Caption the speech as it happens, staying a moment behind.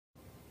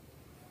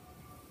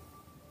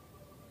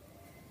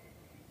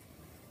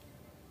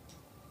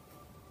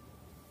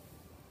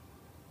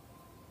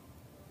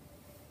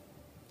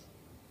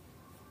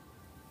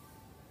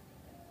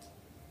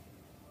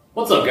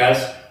What's up,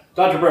 guys?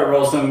 Dr. Brett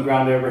Rolston,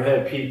 Ground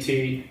Overhead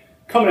PT,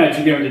 coming at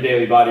you here with the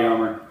Daily Body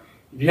Armor.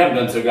 If you haven't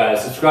done so,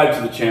 guys, subscribe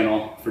to the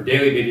channel for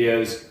daily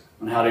videos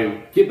on how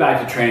to get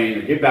back to training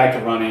or get back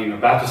to running or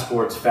back to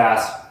sports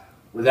fast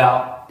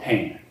without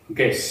pain.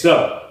 Okay,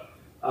 so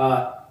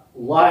a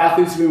lot of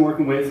athletes have been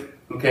working with,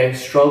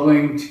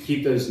 struggling to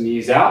keep those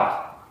knees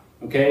out,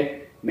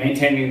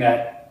 maintaining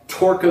that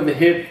torque of the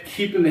hip,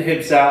 keeping the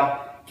hips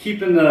out,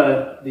 keeping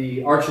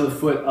the arch of the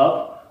foot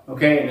up.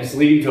 And it's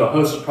leading to a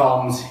host of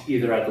problems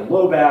either at the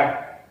low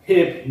back,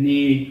 hip,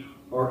 knee,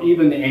 or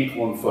even the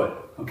ankle and foot.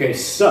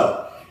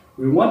 So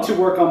we want to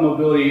work on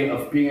mobility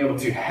of being able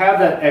to have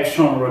that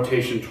external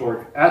rotation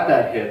torque at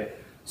that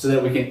hip so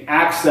that we can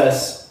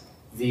access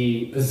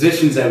the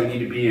positions that we need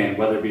to be in,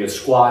 whether it be a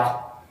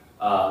squat,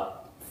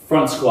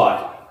 front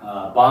squat,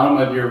 bottom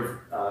of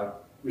your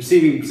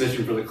receiving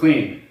position for the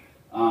clean.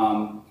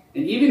 And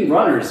even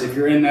runners, if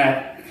you're in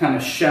that kind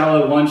of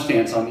shallow lunge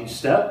stance on each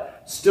step,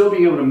 still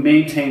being able to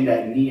maintain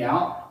that knee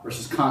out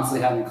versus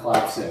constantly having to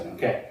collapse in.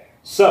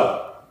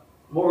 So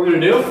what we're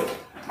going to do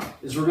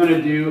is we're going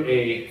to do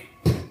a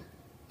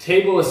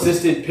table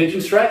assisted pigeon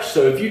stretch.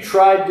 So if you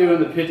tried doing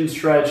the pigeon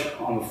stretch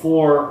on the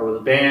floor or the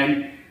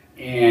band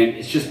and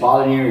it's just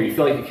bothering you or you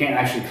feel like you can't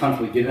actually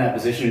comfortably get in that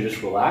position and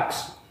just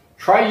relax,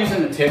 try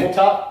using the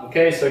tabletop.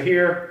 So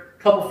here,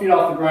 a couple feet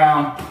off the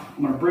ground,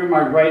 I'm going to bring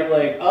my right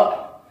leg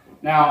up.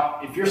 Now,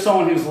 if you're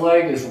someone whose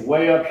leg is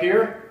way up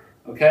here,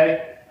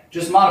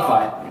 just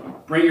modify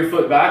it. Bring your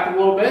foot back a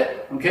little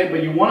bit,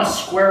 but you want to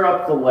square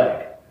up the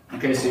leg.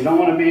 So you don't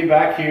want to be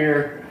back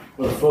here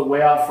with the foot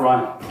way out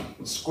front.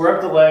 Square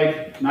up the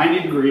leg,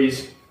 90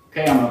 degrees.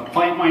 I'm going to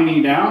plant my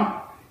knee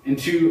down, and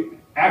to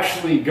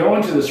actually go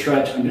into the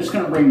stretch, I'm just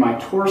going to bring my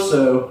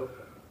torso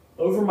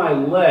over my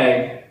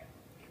leg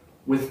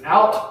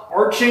without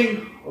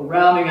arching or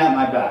rounding at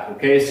my back.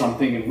 So I'm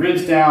thinking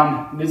ribs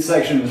down,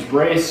 midsection is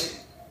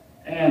brace,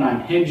 and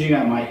I'm hinging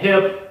at my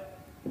hip.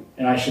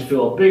 And I should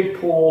feel a big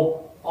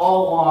pull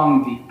all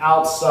along the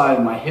outside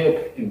of my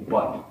hip and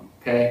butt,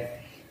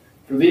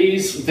 For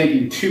these, we're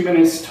thinking 2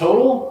 minutes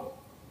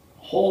total.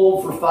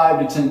 Hold for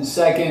 5 to 10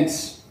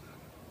 seconds.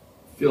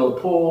 Feel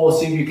the pull,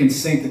 see if you can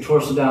sink the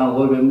torso down a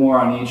little bit more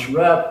on each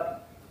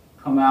rep.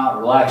 Come out,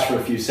 relax for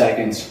a few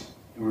seconds,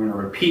 and we're gonna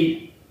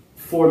repeat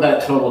for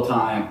that total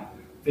time,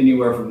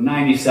 anywhere from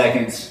 90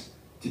 seconds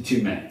to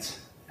 2 minutes.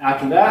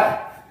 After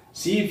that,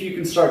 see if you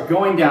can start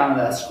going down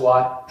to that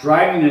squat,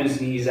 driving those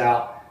knees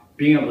out,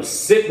 being able to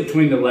sit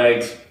between the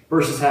legs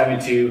versus having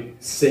to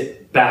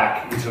sit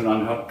back into an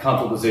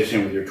uncomfortable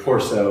position with your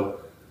torso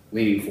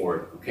leaning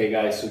forward.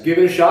 Guys, so give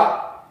it a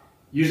shot.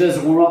 Use it as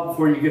a warm-up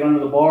before you get under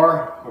the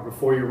bar or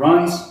before your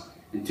runs,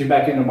 and tune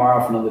back in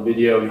tomorrow for another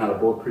video on how to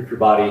bulletproof your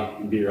body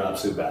and be your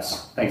absolute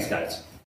best. Thanks, guys.